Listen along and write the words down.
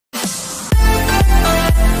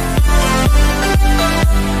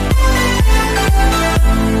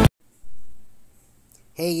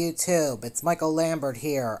Hey YouTube, it's Michael Lambert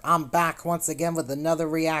here. I'm back once again with another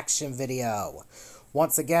reaction video.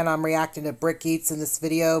 Once again, I'm reacting to Brickeats in this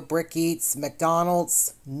video. Brickeats,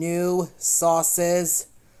 McDonald's, new sauces,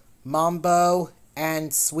 Mambo,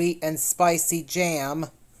 and sweet and spicy jam.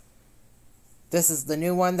 This is the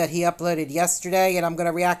new one that he uploaded yesterday, and I'm going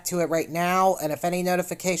to react to it right now. And if any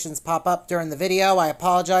notifications pop up during the video, I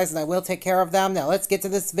apologize, and I will take care of them. Now let's get to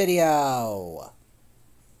this video.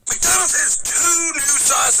 McDonald's has two new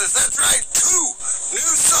sauces. That's right, two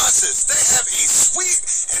new sauces. They have a sweet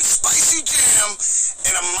and spicy jam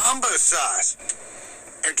and a Mambo sauce.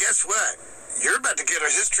 And guess what? You're about to get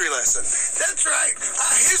a history lesson. That's right,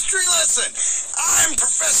 a history lesson. I'm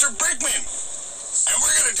Professor Brickman, and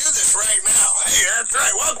we're going to do this right now. Hey, that's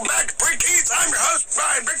right. Welcome back to Brickeats. I'm your host,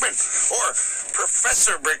 Brian Brickman, or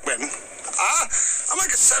Professor Brickman. I'm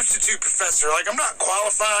like a substitute professor. Like, I'm not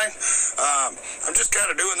qualified. I'm just kind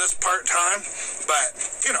of doing this part-time. But,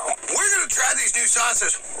 you know, we're going to try these new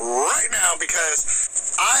sauces right now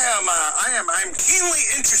because I'm keenly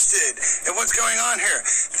interested in what's going on here.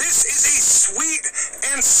 This is a sweet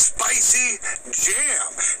and spicy jam.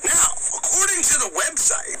 Now, according to the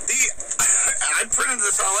website, I printed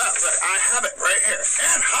this all out, but I have it right here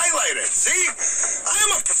and highlighted. See? I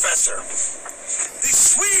am a professor. The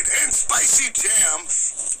sweet and spicy jam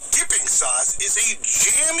dipping sauce is a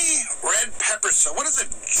jammy red pepper sauce. What is a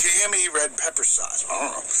jammy red pepper sauce? I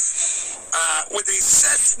don't know. With a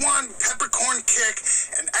Szechuan peppercorn kick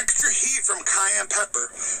and extra heat from cayenne pepper,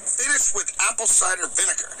 finished with apple cider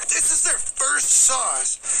vinegar. This is their first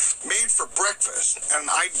sauce made for breakfast, and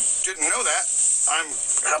I didn't know that. I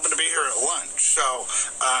happen to be here at lunch, so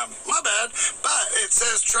my bad. But it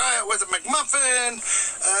says try it with a McMuffin,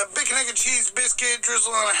 bacon, egg, and cheese biscuit,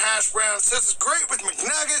 drizzle on a hash brown. It says it's great with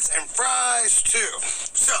McNuggets and fries too.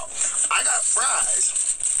 So I got fries.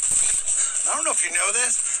 I don't know if you know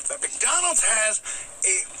this, but McDonald's has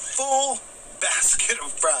a full basket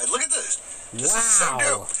of fries. Look at this. This is so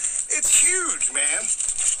dope. It's huge, man.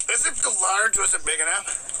 As if the large wasn't big enough.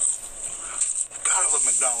 God, I love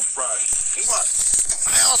McDonald's fries. What?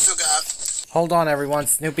 I also got... Hold on, everyone.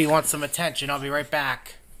 Snoopy wants some attention. I'll be right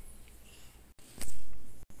back.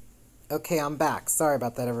 Okay, I'm back. Sorry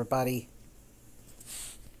about that, everybody.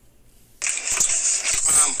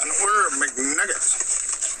 An order of McNuggets.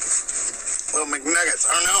 Little McNuggets.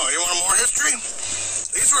 I don't know. You want more history?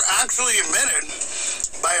 These were actually invented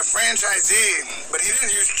by a franchisee, but he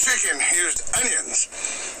didn't use chicken. He used onions.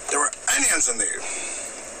 There were onions in there.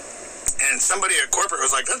 And somebody at corporate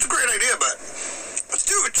was like, that's a great idea, but let's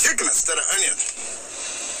do it with chicken instead of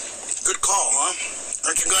onions. Good call, huh?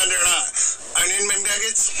 Aren't you glad they're not onion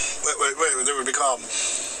McNuggets? Wait, they would be called...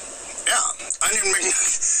 Yeah, onion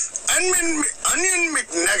McNuggets. Onion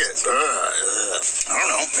McNuggets. I don't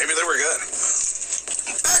know. Maybe they were good.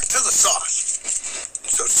 Back to the sauce.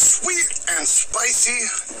 So sweet and spicy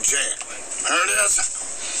jam. There it is.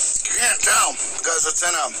 You can't tell because it's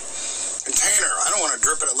in a container. I don't want to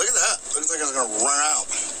drip it. Look at that. Looks like it's going to run out.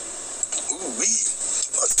 Ooh-wee.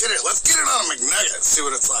 Let's get it. Let's get it on a McNugget. See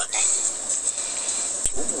what it's like.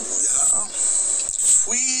 Ooh, yeah.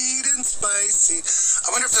 Sweet and spicy. I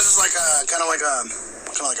wonder if this is like a kind of like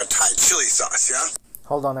a Thai chili sauce, yeah?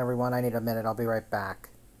 Hold on, everyone. I need a minute. I'll be right back.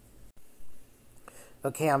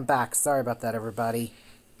 Okay, I'm back. Sorry about that, everybody.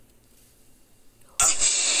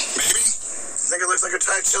 Maybe? You think it looks like a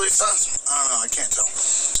Thai chili sauce? I don't know. I can't tell.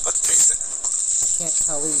 Let's taste it. I can't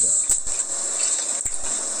tell either.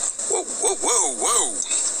 Whoa, whoa, whoa, whoa.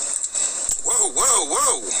 Whoa, whoa,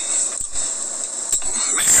 whoa.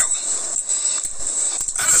 Man.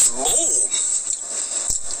 That is bold.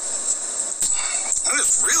 That is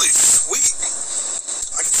really sweet.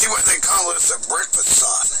 I can see why they call this a breakfast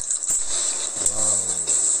sauce. Whoa.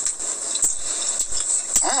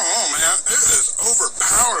 I don't know, man. It is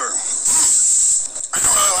overpowering. I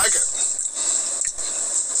don't really like it.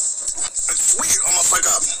 It's sweet, almost like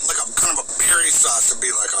a kind of a berry sauce. It'd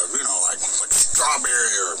be like a, you know, like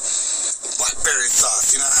strawberry or blackberry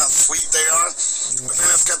sauce. You know how sweet they are? But then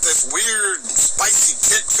it's got this weird spicy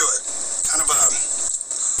kick to it. Kind of a...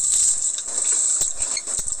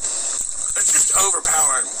 It's just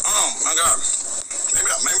overpowering. Oh my god.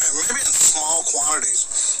 Maybe in small quantities.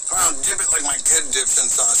 I'll dip it like my kid dips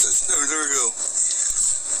in sauces. There we go.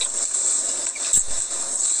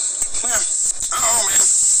 Man, I don't know, man.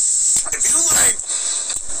 If you like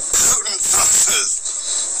potent sauces,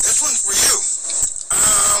 this one's for you.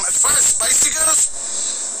 As far as spicy goes,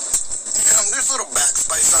 yeah, there's a little back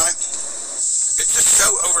spice on it. It's just so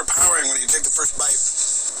overpowering when you take the first bite.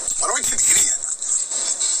 Why do I keep eating it?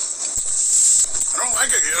 I don't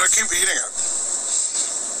like it. You gotta keep eating it.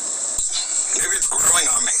 Maybe it's growing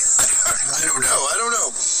on me. I don't know.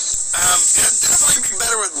 It'd definitely be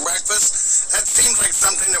better with breakfast. That seems like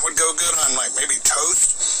something that would go good on, like, maybe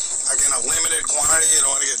toast. Like in a limited quantity, you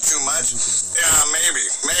don't want to get too much. Yeah, maybe.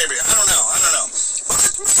 I don't know. But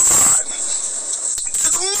let's move on to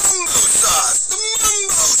the Mambo sauce. The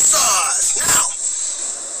Mambo sauce. Now,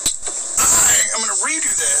 I am going to read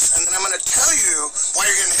you this, and then I'm going to tell you why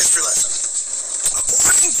you're getting a history lesson.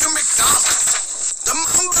 According to McDonald's, the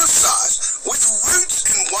Mambo sauce, with roots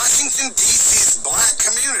in Washington, D.C.'s black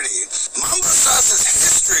community, Mambo sauce's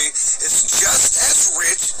history is just as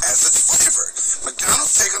rich as its flavor.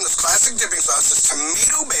 McDonald's take on this classic dipping sauce is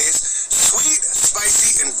tomato-based, sweet,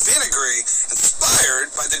 spicy, and vinegary, inspired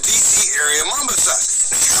by the D.C. area Mambo sauce.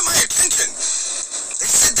 Now, you got my attention. They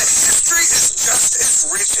said the history is just as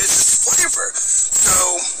rich as its flavor.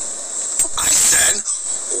 So, I said,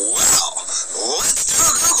 well, let's do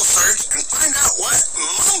a Google search and find out what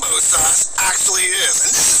Mambo sauce actually is.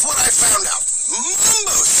 And this is what I found out.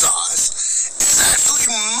 Mambo sauce is actually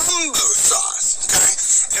Mambo sauce, okay?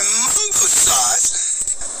 And Mambo sauce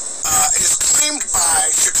is claimed by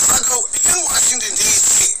Chicago and Washington,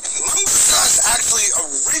 D.C. Mambo sauce actually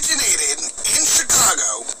originated in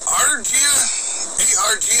Chicago. Argia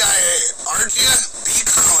B.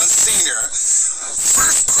 Collins Sr.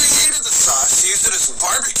 first created the sauce, used it as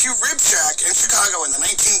barbecue rib shack in Chicago in the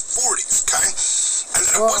 1940s, okay? And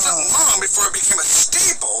then it wasn't long before it became a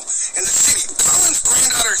staple in the city. Collins'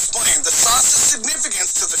 granddaughter explained the sauce's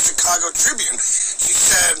significance to the Chicago Tribune. She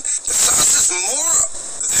said, the sauce is more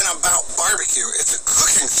than about barbecue. It's a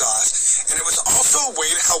cooking sauce, and it was also a way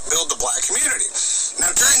to help build the black community. Now,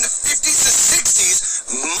 during the 50s to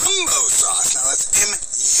 60s, Mambo sauce, now that's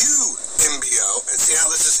M-U-M-B-O, and see how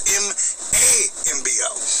this is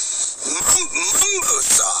M-A-M-B-O. Mambo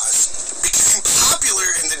sauce became popular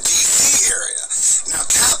in the D.C. area. Now,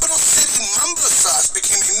 capital city Mambo sauce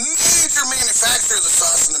became a major manufacturer of the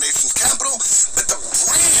sauce in the nation's capital, but the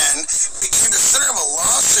brand became the center of a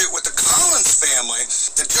lawsuit with the Collins family.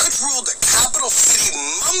 The judge ruled that capital city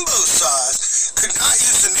Mambo sauce could not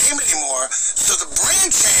use the name anymore, so the brand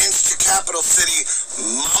changed to capital city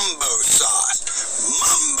Mambo sauce.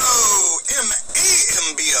 Mambo,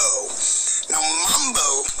 M-A-M-B-O. Now,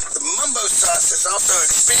 the Mambo sauce is also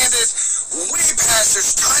expanded way past.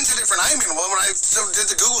 There's tons of different, when I did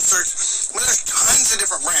the Google search, there's tons of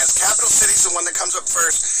different brands. Capital City's the one that comes up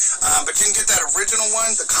first, but you can get that original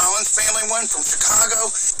one, the Collins family one from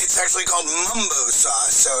Chicago. It's actually called Mambo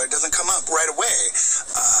sauce, so it doesn't come up right away.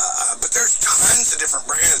 But there's tons of different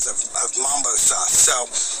brands of Mambo sauce. So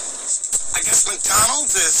I guess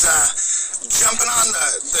McDonald's is jumping on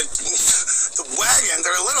the wagon.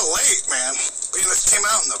 They're a little late, man. This came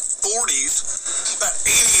out in the 40s, about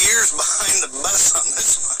 80 years behind the bus on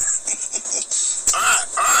this one. All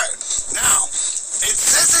right. Now, it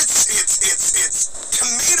says it's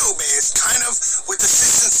tomato-based, kind of with the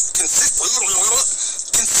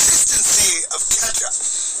consistency of ketchup.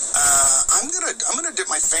 I'm gonna dip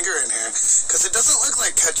my finger in here because it doesn't look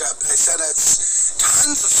like ketchup. They said it's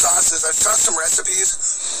tons of sauces. I saw some recipes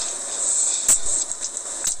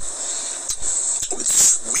with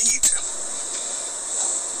sweet.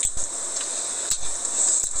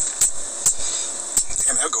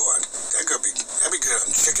 Damn, that'd be good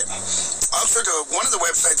on chicken. Also, one of the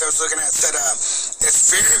websites I was looking at said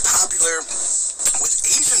it's very popular with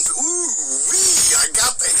Asian. Ooh, I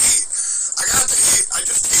got the heat. I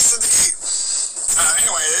just tasted the heat.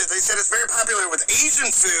 Anyway, they said it's very popular with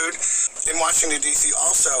Asian food in Washington, D.C.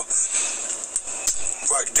 also.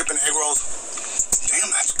 Like dipping egg rolls.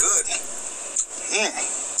 Damn, that's good.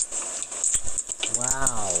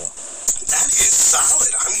 Wow. That is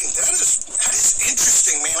solid. I mean, that is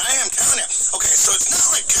interesting, man. I am telling you. Okay, so it's not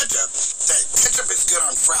like ketchup. That ketchup is good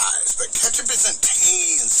on fries, but ketchup isn't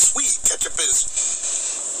tangy and sweet. Ketchup is,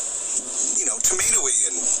 tomatoey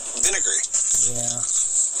and vinegary. Yeah.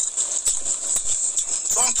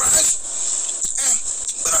 So on fries,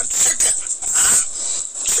 but on chicken,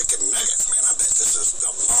 chicken nuggets, man. I bet this is the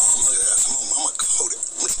bomb. Look at this. I'm gonna coat it.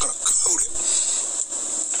 I'm just gonna coat it.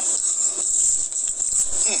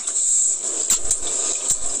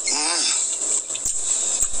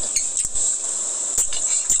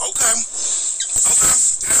 Okay.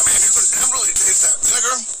 Yeah, man, you can definitely taste that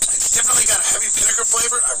vinegar. It's definitely got a heavy vinegar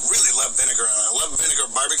flavor. I really love vinegar, and I love vinegar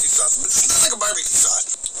barbecue sauce, but it's not like a barbecue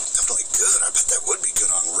sauce. Definitely good. I bet that would be good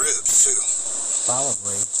on ribs, too.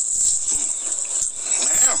 Probably.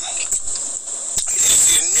 Man. It is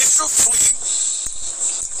the initial sweet,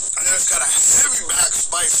 and then it's got a heavy back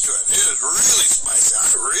spice to it. It is really spicy. I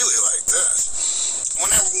really like this. When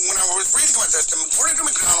I was reading about this, according to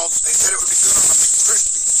McDonald's, they said it would be good on the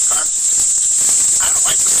crispy, okay?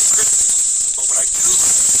 quite the McCrispy. But what I do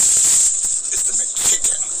like is the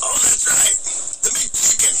McChicken. Oh, that's right. The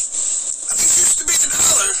McChicken. Now, these used to be $1.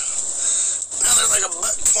 Now they're like $1.29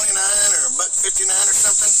 or $1.59 or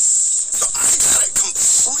something. So I got it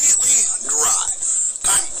completely dry.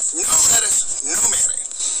 Okay? No lettuce, no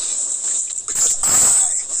mayonnaise. Because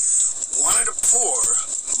I wanted to pour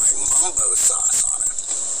my Mambo sauce on it.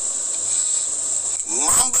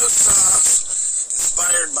 Mambo sauce,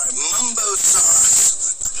 inspired by Mambo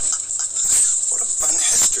sauce. What a fun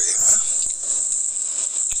history, huh?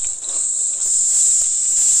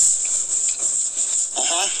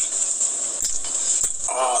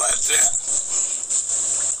 Oh, that's it.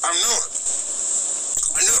 I knew it.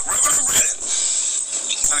 I knew it right when I read it.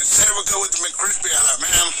 And it said it would go with the McCrispy. I thought,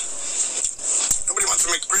 man, nobody wants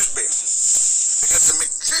a McCrispy. Because the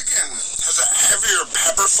McChicken has a heavier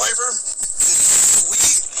pepper flavor and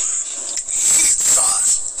sweet heat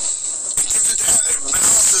sauce. It gives it that, it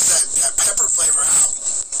balances that pepper flavor out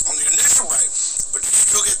on the initial bite, but you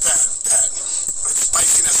still get that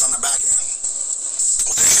spiciness on the back end.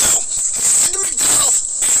 Well, there you go. Head to McDonald's,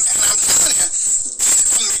 and I'm telling you,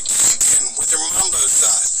 get a McChicken with your Mambo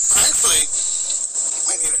sauce. Actually,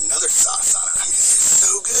 might need another sauce on it. I mean, it's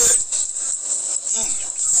so good. I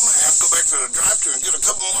might have to go back to the drive-thru and get a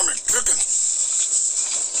couple more McChicken.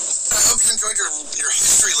 I hope you enjoyed your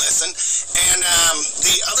history lesson. And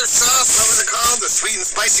the other sauce, what was it called? The sweet and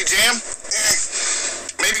spicy jam?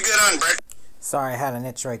 Maybe good on breakfast. Sorry, I had an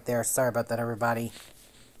itch right there. Sorry about that, everybody.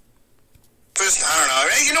 I don't know.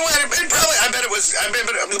 Hey, you know what? I bet it would be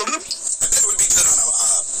good on a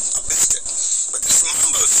biscuit. But this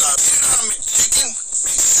Mambo sauce, get it on a McChicken.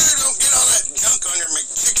 Make sure you don't get all that junk on your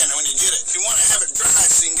McChicken when you get it. You want to have it dry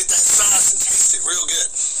so you can get that sauce and taste it real good.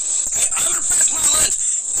 Hey, I'm going to finish my lunch.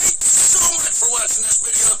 Thank you so much for watching this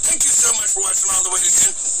video. Thank you so much for watching all the way to the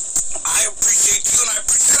end. I appreciate you, and I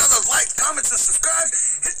appreciate all those likes, comments, and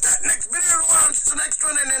subscribes. Hit that next video to watch the next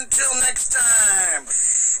one, and until next time,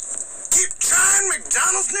 keep trying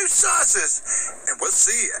McDonald's new sauces, and we'll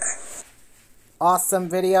see ya. Awesome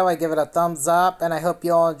video. I give it a thumbs up, and I hope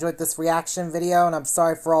you all enjoyed this reaction video, and I'm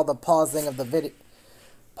sorry for all the pausing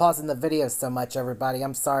the video so much, everybody.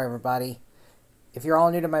 I'm sorry, everybody. If you're all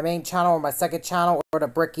new to my main channel or my second channel or the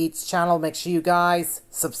Brickeats channel, make sure you guys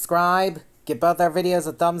subscribe, give both our videos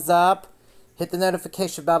a thumbs up, hit the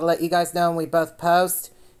notification bell to let you guys know when we both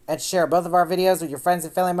post, and share both of our videos with your friends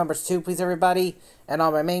and family members too, please, everybody. And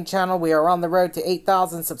on my main channel, we are on the road to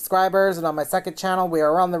 8,000 subscribers, and on my second channel, we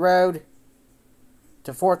are on the road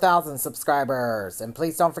to 4,000 subscribers. And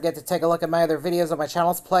please don't forget to take a look at my other videos on my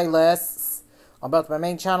channel's playlists on both my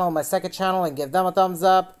main channel and my second channel, and give them a thumbs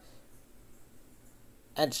up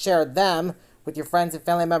and share them with your friends and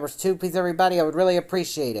family members too, please, everybody. I would really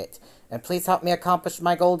appreciate it. And please help me accomplish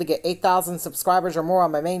my goal to get 8,000 subscribers or more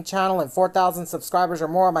on my main channel and 4,000 subscribers or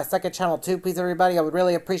more on my second channel too, please, everybody. I would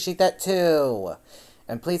really appreciate that too.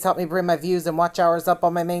 And please help me bring my views and watch hours up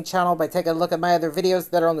on my main channel by taking a look at my other videos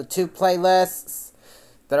that are on the 2 playlists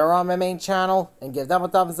that are on my main channel, and give them a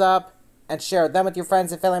thumbs up and share them with your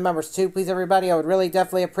friends and family members too, please, everybody. I would really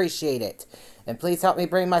definitely appreciate it. And please help me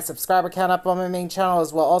bring my subscriber count up on my main channel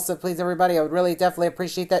as well. Also, please, everybody, I would really definitely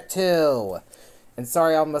appreciate that too. And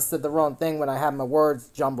sorry, I almost did the wrong thing when I had my words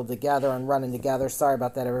jumbled together and running together. Sorry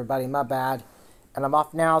about that, everybody. My bad. And I'm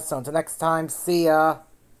off now, so until next time, see ya.